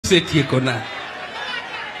usetiekona.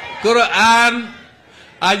 Koro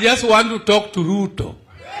I just want to talk to Ruto.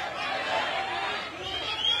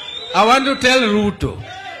 I want to tell Ruto.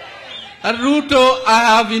 And Ruto,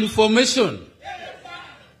 I have information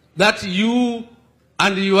that you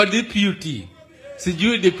and your deputy,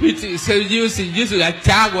 Gachagua,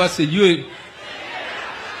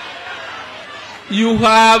 you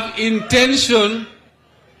have intention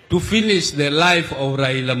to finish the life of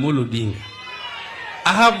Raila Odinga.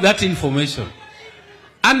 I have that information.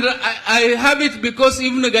 And I have it because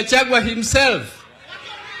even Gachagua himself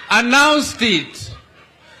announced it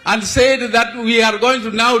and said that we are going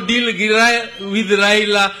to now deal with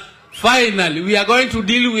Raila finally. We are going to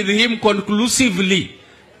deal with him conclusively.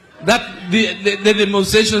 That the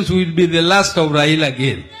demonstrations will be the last of Raila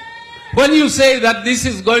again. When you say that this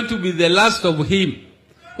is going to be the last of him,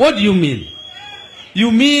 what do you mean?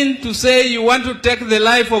 You mean to say you want to take the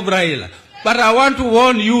life of Raila. But I want to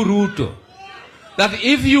warn you, Ruto, that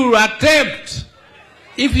if you attempt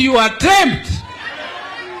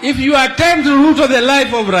Ruto the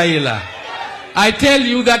life of Raila, I tell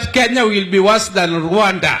you that Kenya will be worse than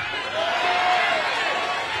Rwanda.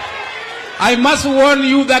 I must warn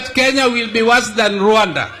you that Kenya will be worse than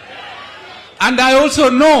Rwanda. And I also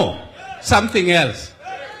know something else,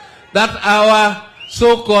 that our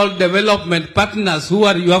so-called development partners who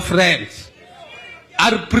are your friends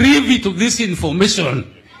are privy to this information.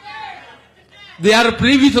 They are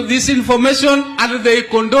privy to this information and they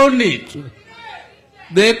condone it.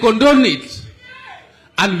 They condone it.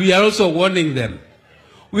 And we are also warning them.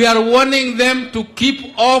 We are warning them to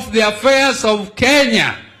keep off the affairs of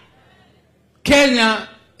Kenya. Kenya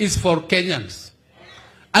is for Kenyans.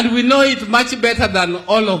 And we know it much better than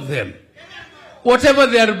all of them. Whatever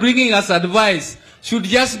they are bringing as advice should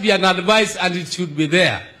just be an advice and it should be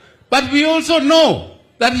there. But we also know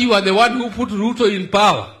that you are the one who put Ruto in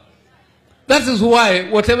power. That is why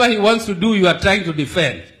whatever he wants to do, you are trying to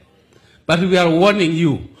defend. But we are warning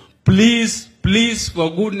you, please, please, for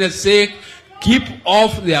goodness sake, keep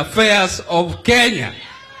off the affairs of Kenya.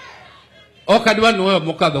 Okadwa no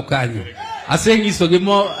mokadho kanyo. Asengiso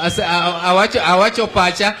gimo awacho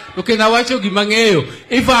pacha to ken awacho gimang'eyo.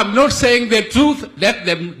 If I'm not saying the truth, let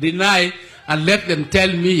them deny and let them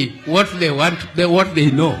tell me what they want, what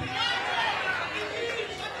they know.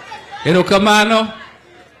 Erokamano,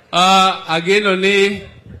 ageno ni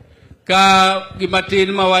ka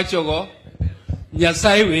gimatin mawacho go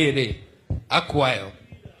Nyasaye were akwayo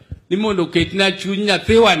ni mondo ketna chuny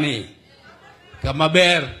nyathiwa ni kama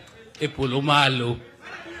ber e polo malo.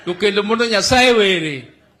 To kendo mondo Nyasaye were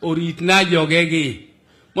oritna jogegi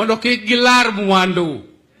mondo kik gilar mwandu,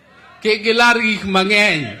 kik gilar gik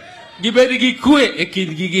mang'eny, gibed gi kwe e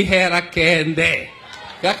kindgi gi hera kende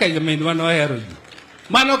kaka nyaminwa nohero ji.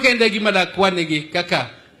 Mano kende gima dakwanegi kaka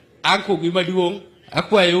anko gima duong',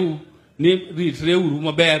 akwayo ni ritre uru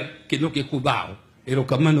maber kendo kik udhaw.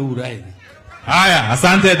 Erokamano uru ahinya. Haya,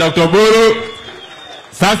 asante Dr. Oburu.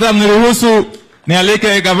 Sasa mniruhusu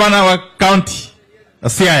nialike gavana wa county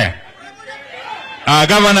Siaya,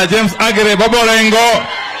 Governor James Agere Boborengo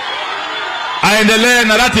aendelee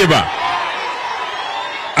na ratiba.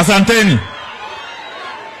 Asanteni.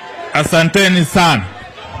 Asanteni sana.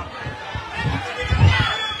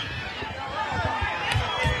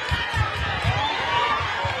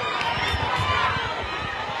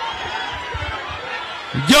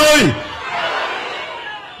 Joy.